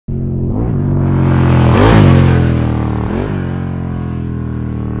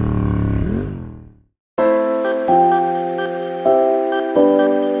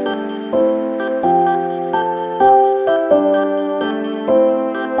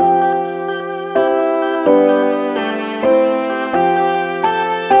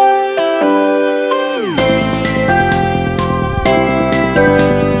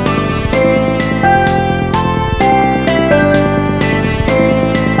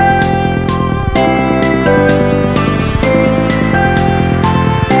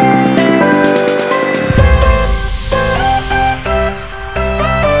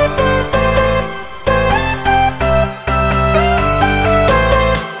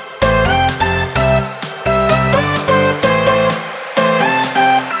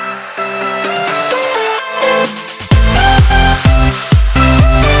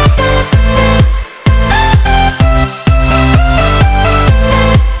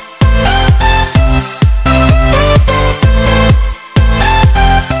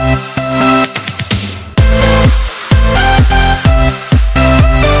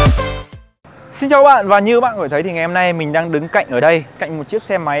bạn, và như bạn có thể thấy thì ngày hôm nay mình đang đứng cạnh ở đây, cạnh một chiếc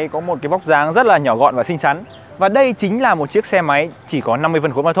xe máy có một cái vóc dáng rất là nhỏ gọn và xinh xắn. Và đây chính là một chiếc xe máy chỉ có 50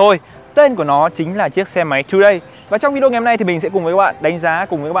 phân khối mà thôi. Tên của nó chính là chiếc xe máy Today. Và trong video ngày hôm nay thì mình sẽ cùng với các bạn đánh giá,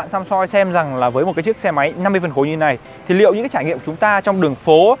 cùng với các bạn săm soi xem rằng là với một cái chiếc xe máy 50 phân khối như này thì liệu những cái trải nghiệm của chúng ta trong đường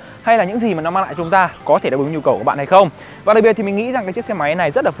phố hay là những gì mà nó mang lại cho chúng ta có thể đáp ứng nhu cầu của bạn hay không. Và đặc biệt thì mình nghĩ rằng cái chiếc xe máy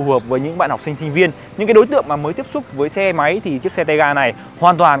này rất là phù hợp với những bạn học sinh, sinh viên, những cái đối tượng mà mới tiếp xúc với xe máy thì chiếc xe tay ga này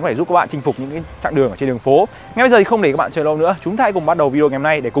hoàn toàn có thể giúp các bạn chinh phục những cái chặng đường ở trên đường phố. Ngay bây giờ thì không để các bạn chờ lâu nữa, chúng ta hãy cùng bắt đầu video ngày hôm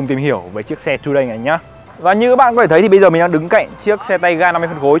nay để cùng tìm hiểu về chiếc xe Today này nhé. Và như các bạn có thể thấy thì bây giờ mình đang đứng cạnh chiếc xe tay ga 50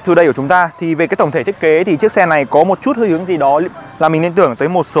 phân khối Today của chúng ta. Thì về cái tổng thể thiết kế thì chiếc xe này có một chút hơi hướng gì đó là mình liên tưởng tới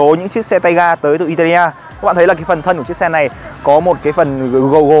một số những chiếc xe tay ga tới từ Italia. Các bạn thấy là cái phần thân của chiếc xe này có một cái phần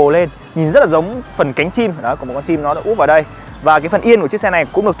gồ lên, nhìn rất là giống phần cánh chim. Đó, có một con chim nó đã úp vào đây. Và cái phần yên của chiếc xe này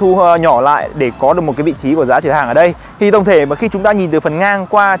cũng được thu nhỏ lại để có được một cái vị trí của giá chở hàng ở đây. Thì tổng thể mà khi chúng ta nhìn từ phần ngang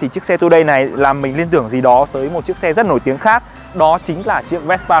qua thì chiếc xe Today này làm mình liên tưởng gì đó tới một chiếc xe rất nổi tiếng khác. Đó chính là chiếc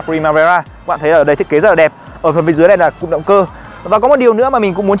Vespa Primavera. Các bạn thấy ở đây thiết kế rất là đẹp. Ở phần bên dưới này là cụm động cơ. Và có một điều nữa mà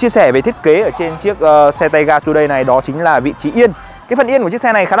mình cũng muốn chia sẻ về thiết kế ở trên chiếc xe tay ga Today này, đó chính là vị trí yên. Cái phần yên của chiếc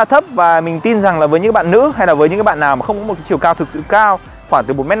xe này khá là thấp và mình tin rằng là với những bạn nữ hay là với những bạn nào mà không có một cái chiều cao thực sự cao, khoảng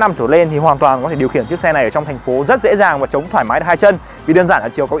từ 1m5 trở lên thì hoàn toàn có thể điều khiển chiếc xe này ở trong thành phố rất dễ dàng và chống thoải mái được hai chân. Vì đơn giản là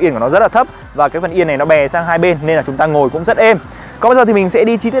chiều cao yên của nó rất là thấp và cái phần yên này nó bè sang hai bên nên là chúng ta ngồi cũng rất êm. Còn bây giờ thì mình sẽ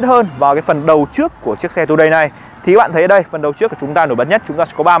đi chi tiết hơn vào cái phần đầu trước của chiếc xe Today này. Thì các bạn thấy ở đây, phần đầu trước của chúng ta nổi bật nhất, chúng ta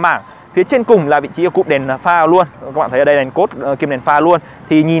sẽ có 3 mảng. Phía trên cùng là vị trí của cụm đèn pha luôn. Các bạn thấy ở đây đèn cốt kiêm đèn pha luôn.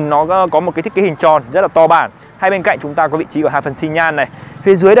 Thì nhìn nó có một cái thiết kế hình tròn rất là to bản. Hai bên cạnh chúng ta có vị trí của hai phần xi nhan này.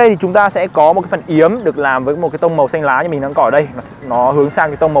 Phía dưới đây thì chúng ta sẽ có một cái phần yếm được làm với một cái tông màu xanh lá như mình đang có ở đây. Nó hướng sang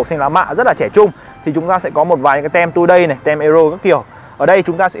cái tông màu xanh lá mạ rất là trẻ trung. Thì chúng ta sẽ có một vài cái tem Today này, tem Aero các kiểu. Ở đây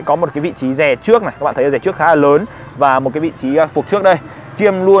chúng ta sẽ có một cái vị trí rè trước này, các bạn thấy rè trước khá là lớn và một cái vị trí phục trước đây.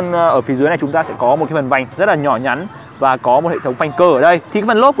 Kiêm luôn ở phía dưới này chúng ta sẽ có một cái phần vành rất là nhỏ nhắn và có một hệ thống phanh cơ ở đây. Thì cái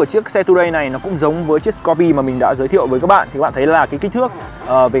phần lốp của chiếc xe Today này nó cũng giống với chiếc Scorpio mà mình đã giới thiệu với các bạn. Thì các bạn thấy là cái kích thước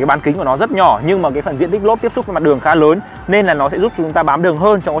về cái bán kính của nó rất nhỏ, nhưng mà cái phần diện tích lốp tiếp xúc với mặt đường khá lớn nên là nó sẽ giúp chúng ta bám đường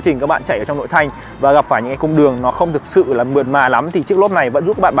hơn trong quá trình các bạn chạy ở trong nội thành và gặp phải những cái cung đường nó không thực sự là mượt mà lắm thì chiếc lốp này vẫn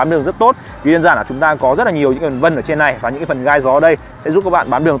giúp các bạn bám đường rất tốt. Vì đơn giản là chúng ta có rất là nhiều những cái vân ở trên này và những cái phần gai gió ở đây sẽ giúp các bạn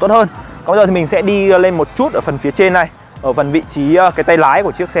bám đường tốt hơn. Còn bây giờ thì mình sẽ đi lên một chút ở phần phía trên này, ở phần vị trí cái tay lái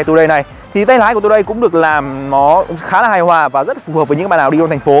của chiếc xe Today này. Thì tay lái của Today cũng được làm nó khá là hài hòa và rất phù hợp với những bạn nào đi trong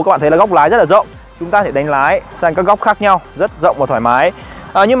thành phố. Các bạn thấy là góc lái rất là rộng, chúng ta thể đánh lái sang các góc khác nhau rất rộng và thoải mái.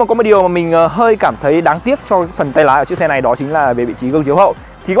 Nhưng mà có một điều mà mình hơi cảm thấy đáng tiếc cho phần tay lái ở chiếc xe này, đó chính là về vị trí gương chiếu hậu.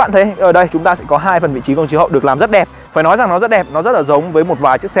 Thì các bạn thấy ở đây chúng ta sẽ có hai phần vị trí gương chiếu hậu được làm rất đẹp. Phải nói rằng nó rất đẹp, nó rất là giống với một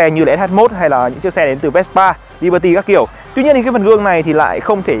vài chiếc xe như là SH1 hay là những chiếc xe đến từ Vespa, Liberty các kiểu. Tuy nhiên thì cái phần gương này thì lại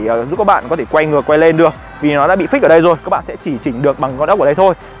không thể giúp các bạn có thể quay ngược quay lên được vì nó đã bị fix ở đây rồi, các bạn sẽ chỉ chỉnh được bằng con ốc ở đây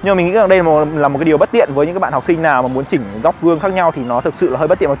thôi. Nhưng mà mình nghĩ rằng đây là một cái điều bất tiện với những các bạn học sinh nào mà muốn chỉnh góc gương khác nhau thì nó thực sự là hơi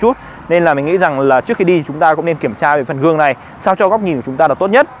bất tiện một chút. Nên là mình nghĩ rằng là trước khi đi chúng ta cũng nên kiểm tra về phần gương này sao cho góc nhìn của chúng ta là tốt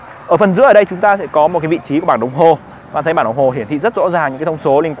nhất. Ở phần giữa ở đây chúng ta sẽ có một cái vị trí của bảng đồng hồ. Các bạn thấy bảng đồng hồ hiển thị rất rõ ràng những cái thông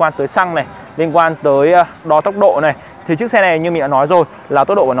số liên quan tới xăng này, liên quan tới đo tốc độ này. Thì chiếc xe này như mình đã nói rồi là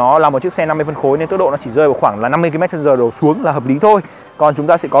tốc độ của nó là một chiếc xe 50 phân khối nên tốc độ nó chỉ rơi vào khoảng là 50 km/h đổ xuống là hợp lý thôi. Còn chúng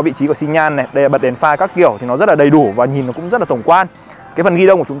ta sẽ có vị trí của xi nhan này, đây là bật đèn pha các kiểu thì nó rất là đầy đủ và nhìn nó cũng rất là tổng quan. Cái phần ghi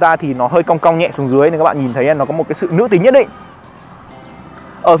đông của chúng ta thì nó hơi cong cong nhẹ xuống dưới nên các bạn nhìn thấy nó có một cái sự nữ tính nhất định.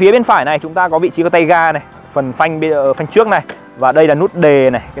 Ở phía bên phải này chúng ta có vị trí của tay ga này, phần phanh trước này. Và đây là nút đề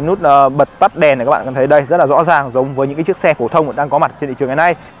này, cái nút bật tắt đèn này các bạn có thấy đây rất là rõ ràng giống với những cái chiếc xe phổ thông đang có mặt trên thị trường ngày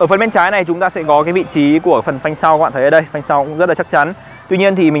nay. Ở phần bên trái này chúng ta sẽ có cái vị trí của phần phanh sau, các bạn thấy ở đây, phanh sau cũng rất là chắc chắn. Tuy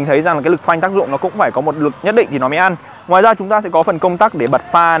nhiên thì mình thấy rằng là cái lực phanh tác dụng nó cũng phải có một lực nhất định thì nó mới ăn. Ngoài ra chúng ta sẽ có phần công tắc để bật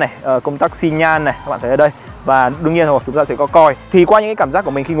pha này, công tắc xi nhan này, các bạn thấy ở đây. Và đương nhiên rồi chúng ta sẽ có còi. Thì qua những cái cảm giác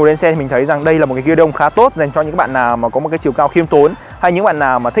của mình khi ngồi lên xe thì mình thấy rằng đây là một cái ghi đông khá tốt dành cho những bạn nào mà có một cái chiều cao khiêm tốn hay những bạn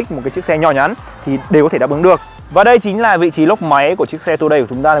nào mà thích một cái chiếc xe nhỏ nhắn thì đều có thể đáp ứng được. Và đây chính là vị trí lốc máy của chiếc xe Today của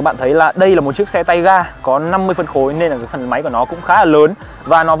chúng ta. Các bạn thấy là đây là một chiếc xe tay ga có 50 phân khối nên là cái phần máy của nó cũng khá là lớn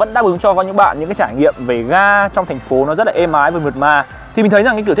và nó vẫn đáp ứng cho những bạn những cái trải nghiệm về ga trong thành phố nó rất là êm ái và mượt mà. Thì mình thấy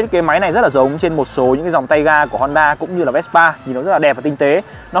rằng cái kiểu thiết kế máy này rất là giống trên một số những cái dòng tay ga của Honda cũng như là Vespa, nhìn nó rất là đẹp và tinh tế.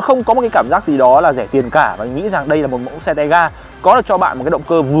 Nó không có một cái cảm giác gì đó là rẻ tiền cả và mình nghĩ rằng đây là một mẫu xe tay ga có được cho bạn một cái động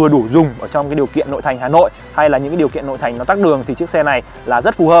cơ vừa đủ dùng ở trong cái điều kiện nội thành Hà Nội hay là những cái điều kiện nội thành nó tắc đường thì chiếc xe này là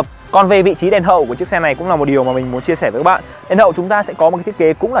rất phù hợp. Còn về vị trí đèn hậu của chiếc xe này cũng là một điều mà mình muốn chia sẻ với các bạn. Đèn hậu chúng ta sẽ có một cái thiết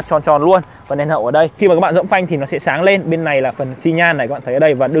kế cũng là tròn tròn luôn phần đèn hậu ở đây. Khi mà các bạn dẫm phanh thì nó sẽ sáng lên. Bên này là phần xi nhan này các bạn thấy ở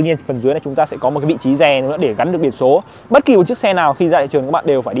đây, và đương nhiên phần dưới này chúng ta sẽ có một cái vị trí rè nữa để gắn được biển số. Bất kỳ một chiếc xe nào khi ra thị trường các bạn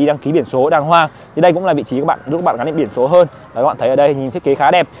đều phải đi đăng ký biển số đàng hoàng. Thì đây cũng là vị trí các bạn giúp các bạn gắn được biển số hơn. Và các bạn thấy ở đây nhìn thiết kế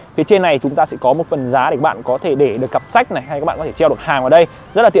khá đẹp. Phía trên này chúng ta sẽ có một phần giá để các bạn có thể để được cặp sách này, hay các bạn có thể treo được hàng vào đây,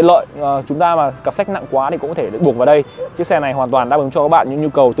 rất là tiện lợi. Chúng ta mà cặp sách nặng quá thì cũng có thể buộc vào đây. Chiếc xe này hoàn toàn đáp ứng cho các bạn những nhu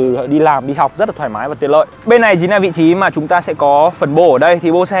cầu từ đi làm, đi học rất là thoải mái và tiện lợi. Bên này chính là vị trí mà chúng ta sẽ có phần bô ở đây.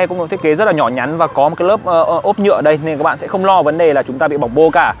 Thì bô xe cũng được thiết kế rất là nhỏ nhắn và có một cái lớp ốp nhựa ở đây, nên các bạn sẽ không lo vấn đề là chúng ta bị bỏng bô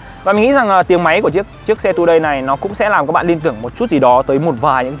cả. Và mình nghĩ rằng tiếng máy của chiếc xe Today này nó cũng sẽ làm các bạn liên tưởng một chút gì đó tới một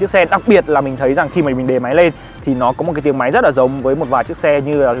vài những chiếc xe. Đặc biệt là mình thấy rằng khi mà mình đề máy lên thì nó có một cái tiếng máy rất là giống với một vài chiếc xe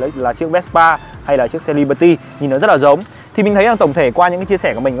như là chiếc Vespa hay là chiếc xe Liberty, nhìn nó rất là giống. Thì mình thấy rằng tổng thể qua những cái chia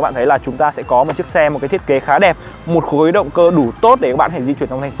sẻ của mình, các bạn thấy là chúng ta sẽ có một chiếc xe, một cái thiết kế khá đẹp, một khối động cơ đủ tốt để các bạn có thể di chuyển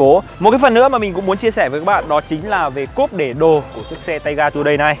trong thành phố. Một cái phần nữa mà mình cũng muốn chia sẻ với các bạn đó chính là về cốp để đồ của chiếc xe tay ga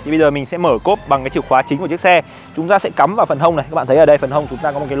Today này. Thì bây giờ mình sẽ mở cốp bằng cái chìa khóa chính của chiếc xe. Chúng ta sẽ cắm vào phần hông này. Các bạn thấy ở đây phần hông chúng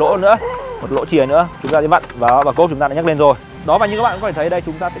ta có một cái lỗ nữa, một lỗ chìa nữa. Chúng ta sẽ vặn và cốp chúng ta đã nhấc lên rồi. Đó, và như các bạn có thể thấy đây,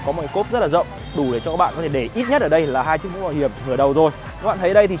 chúng ta sẽ có một cái cốp rất là rộng, đủ để cho các bạn có thể để ít nhất ở đây là 2 chiếc mũ bảo hiểm nửa đầu rồi. Các bạn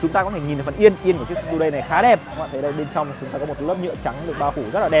thấy đây thì chúng ta có thể nhìn thấy phần yên của chiếc Today này khá đẹp. Các bạn thấy đây bên trong chúng ta có một lớp nhựa trắng được bao phủ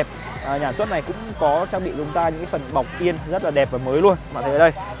rất là đẹp. Nhà xuất này cũng có trang bị chúng ta những cái phần bọc yên rất là đẹp và mới luôn. Các bạn thấy ở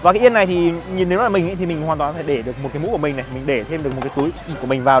đây. Và cái yên này thì nhìn nếu là mình thì mình hoàn toàn có thể để được một cái mũ của mình này, mình để thêm được một cái túi của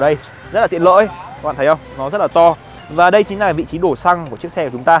mình vào đây, rất là tiện lợi. Các bạn thấy không? Nó rất là to. Và đây chính là vị trí đổ xăng của chiếc xe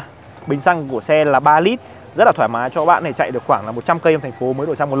của chúng ta. Bình xăng của xe là 3 lít. Rất là thoải mái cho các bạn này, chạy được khoảng là 100 cây trong thành phố mới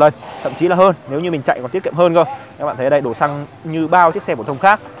đổ xăng một lần, thậm chí là hơn, nếu như mình chạy còn tiết kiệm hơn cơ. Các bạn thấy ở đây đổ xăng như bao chiếc xe phổ thông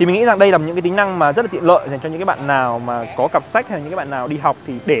khác. Thì mình nghĩ rằng đây là những cái tính năng mà rất là tiện lợi dành cho những cái bạn nào mà có cặp sách hay là những cái bạn nào đi học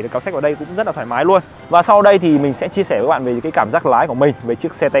thì để được cặp sách vào đây cũng rất là thoải mái luôn. Và sau đây thì mình sẽ chia sẻ với các bạn về cái cảm giác lái của mình về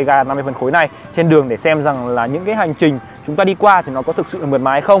chiếc xe tay ga 50 phân khối này trên đường, để xem rằng là những cái hành trình chúng ta đi qua thì nó có thực sự là mượt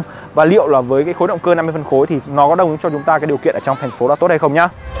mà hay không, và liệu là với cái khối động cơ 50 phân khối thì nó có đáp ứng cho chúng ta cái điều kiện ở trong thành phố là tốt hay không nhá.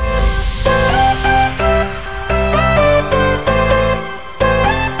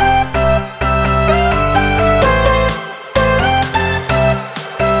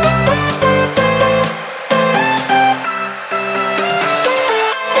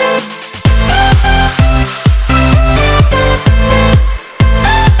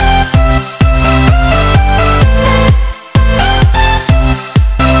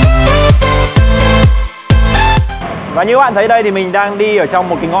 Và như các bạn thấy đây thì mình đang đi ở trong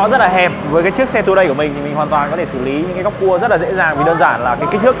một cái ngõ rất là hẹp. Với cái chiếc xe Today của mình thì mình hoàn toàn có thể xử lý những cái góc cua rất là dễ dàng, vì đơn giản là cái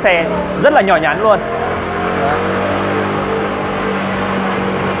kích thước xe rất là nhỏ nhắn luôn.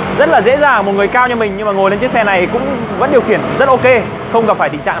 Rất là dễ dàng, một người cao như mình nhưng mà ngồi lên chiếc xe này cũng vẫn điều khiển rất ok, không gặp phải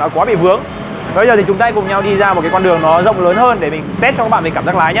tình trạng nó quá bị vướng. Bây giờ thì chúng ta cùng nhau đi ra một cái con đường nó rộng lớn hơn để mình test cho các bạn về cảm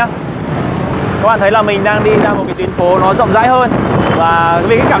giác lái nhá. Các bạn thấy là mình đang đi ra một cái tuyến phố nó rộng rãi hơn, và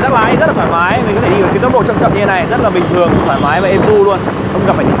vì cái cảm giác lái rất là thoải mái, mình có thể đi ở cái tốc độ chậm chậm như thế này rất là bình thường, thoải mái và êm du luôn, không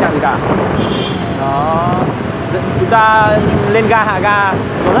gặp phải tình trạng gì cả. Đó, chúng ta lên ga hạ ga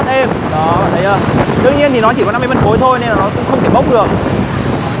nó rất êm, đó bạn thấy chưa? Đương nhiên thì nó chỉ có 50 phân khối thôi nên là nó cũng không thể bốc được.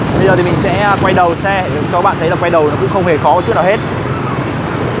 Bây giờ thì mình sẽ quay đầu xe để cho các bạn thấy là quay đầu nó cũng không hề khó một chút nào hết.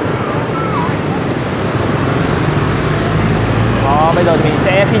 Đó, bây giờ thì mình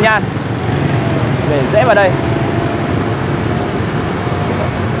sẽ xi nhan để rẽ vào đây.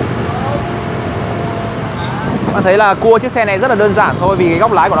 Bạn thấy là cua chiếc xe này rất là đơn giản thôi, vì cái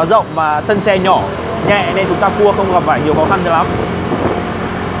góc lái của nó rộng và thân xe nhỏ nhẹ nên chúng ta cua không gặp phải nhiều khó khăn cho lắm.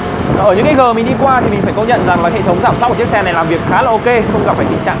 Ở những cái gờ mình đi qua thì mình phải công nhận rằng là hệ thống giảm sóc của chiếc xe này làm việc khá là ok, không gặp phải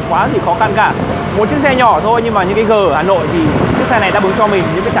tình trạng quá gì khó khăn cả. Một chiếc xe nhỏ thôi nhưng mà những cái gờ ở Hà Nội thì chiếc xe này đáp ứng cho mình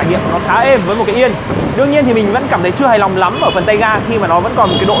những cái trải nghiệm nó khá êm với một cái yên. Đương nhiên thì mình vẫn cảm thấy chưa hài lòng lắm ở phần tay ga khi mà nó vẫn còn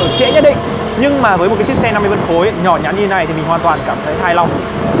một cái độ trễ nhất định. Nhưng mà với một cái chiếc xe 50 phân khối nhỏ nhắn như này thì mình hoàn toàn cảm thấy hài lòng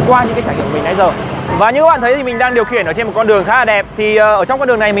qua những cái trải nghiệm của mình nãy giờ. Và như các bạn thấy thì mình đang điều khiển ở trên một con đường khá là đẹp. Thì ở trong con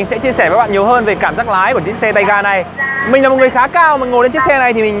đường này mình sẽ chia sẻ với các bạn nhiều hơn về cảm giác lái của chiếc xe tay ga này. Mình là một người khá cao, mà ngồi lên chiếc xe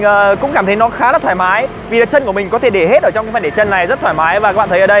này thì mình cũng cảm thấy nó khá là thoải mái, vì là chân của mình có thể để hết ở trong cái phần để chân này rất thoải mái. Và các bạn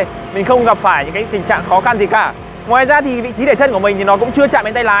thấy ở đây mình không gặp phải những cái tình trạng khó khăn gì cả. Ngoài ra thì vị trí để chân của mình thì nó cũng chưa chạm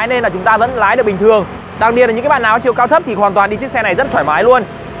đến tay lái nên là chúng ta vẫn lái được bình thường. Đặc biệt là những cái bạn nào chiều cao thấp thì hoàn toàn đi chiếc xe này rất thoải mái luôn.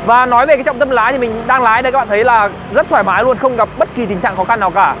 Và nói về cái trọng tâm lái thì mình đang lái đây, các bạn thấy là rất thoải mái luôn, không gặp bất kỳ tình trạng khó khăn nào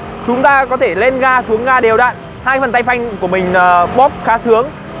cả. Chúng ta có thể lên ga xuống ga đều đặn, hai phần tay phanh của mình bóp khá sướng.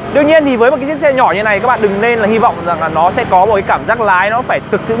 Đương nhiên thì với một cái chiếc xe nhỏ như này các bạn đừng nên là hy vọng rằng là nó sẽ có một cái cảm giác lái nó phải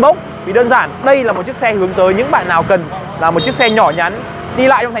thực sự bốc, vì đơn giản đây là một chiếc xe hướng tới những bạn nào cần là một chiếc xe nhỏ nhắn đi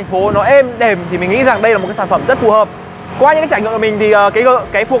lại trong thành phố nó êm đềm, thì mình nghĩ rằng đây là một cái sản phẩm rất phù hợp. Qua những cái trải nghiệm của mình thì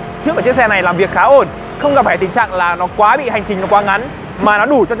cái phuộc trước của chiếc xe này làm việc khá ổn, không gặp phải tình trạng là nó quá bị hành trình nó quá ngắn mà nó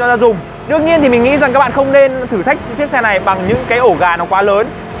đủ cho ta dùng. Đương nhiên thì mình nghĩ rằng các bạn không nên thử thách chiếc xe này bằng những cái ổ gà nó quá lớn,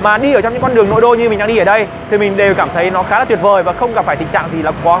 mà đi ở trong những con đường nội đô như mình đang đi ở đây thì mình đều cảm thấy nó khá là tuyệt vời và không gặp phải tình trạng gì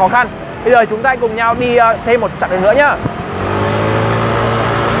là quá khó khăn. Bây giờ chúng ta cùng nhau đi thêm một chặng đường nữa nhá.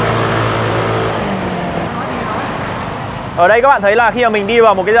 Ở đây các bạn thấy là khi mà mình đi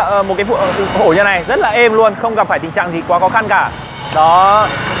vào một cái hổ như này rất là êm luôn, không gặp phải tình trạng gì quá khó khăn cả. Đó.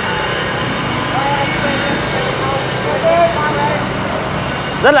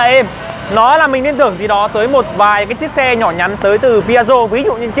 Rất là êm. Nó là mình liên tưởng gì đó tới một vài cái chiếc xe nhỏ nhắn tới từ Piaggio, ví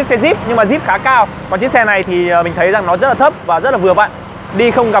dụ như chiếc xe Jeep, nhưng mà Jeep khá cao. Còn chiếc xe này thì mình thấy rằng nó rất là thấp và rất là vừa vặn,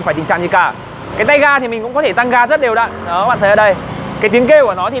 đi không gặp phải tình trạng gì cả. Cái tay ga thì mình cũng có thể tăng ga rất đều đặn. Đó, các bạn thấy ở đây. Cái tiếng kêu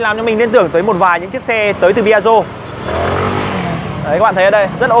của nó thì làm cho mình liên tưởng tới một vài những chiếc xe tới từ Piaggio. Đấy, các bạn thấy ở đây,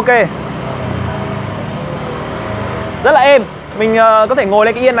 rất là ok. Rất là êm. Mình có thể ngồi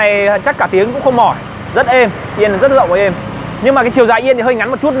lên cái yên này chắc cả tiếng cũng không mỏi. Rất êm, yên rất rộng và êm. Nhưng mà cái chiều dài yên thì hơi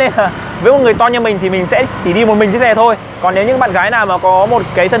ngắn một chút nên với một người to như mình thì mình sẽ chỉ đi một mình chiếc xe thôi. Còn nếu những bạn gái nào mà có một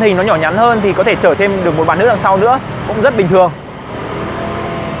cái thân hình nó nhỏ nhắn hơn thì có thể chở thêm được một bạn nữ đằng sau nữa, cũng rất bình thường.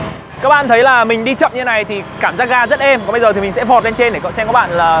 Các bạn thấy là mình đi chậm như này thì cảm giác ga rất êm. Còn bây giờ thì mình sẽ vọt lên trên để xem các bạn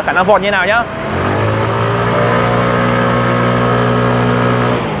là khả năng vọt như nào nhá.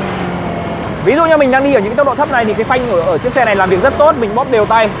 Ví dụ như mình đang đi ở những tốc độ thấp này thì cái phanh ở chiếc xe này làm việc rất tốt, mình bóp đều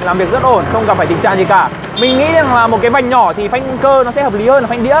tay, làm việc rất ổn, không gặp phải tình trạng gì cả. Mình nghĩ rằng là một cái vành nhỏ thì phanh cơ nó sẽ hợp lý hơn là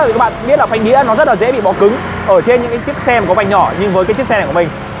phanh đĩa, vì các bạn biết là phanh đĩa nó rất là dễ bị bó cứng ở trên những cái chiếc xe mà có vành nhỏ, nhưng với cái chiếc xe này của mình,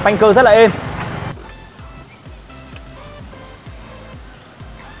 phanh cơ rất là êm.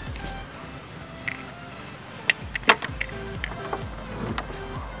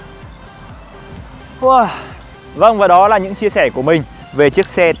 Wow. Vâng, và đó là những chia sẻ của mình về chiếc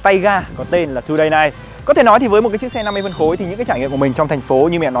xe tay ga có tên là Today này. Có thể nói thì với một cái chiếc xe 50 phân khối thì những cái trải nghiệm của mình trong thành phố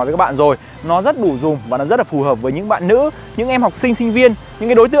như mẹ nói với các bạn rồi, nó rất đủ dùng và nó rất là phù hợp với những bạn nữ, những em học sinh, sinh viên, những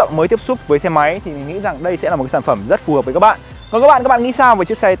cái đối tượng mới tiếp xúc với xe máy, thì mình nghĩ rằng đây sẽ là một cái sản phẩm rất phù hợp với các bạn. Còn các bạn nghĩ sao về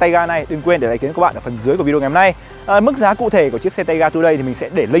chiếc xe tay ga này? Đừng quên để lại ý kiến của các bạn ở phần dưới của video ngày hôm nay. Mức giá cụ thể của chiếc xe tay ga Today thì mình sẽ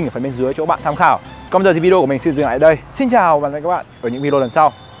để link ở phần bên dưới cho các bạn tham khảo. Còn bây giờ thì video của mình xin dừng lại ở đây. Xin chào và hẹn gặp lại các bạn ở những video lần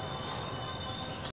sau.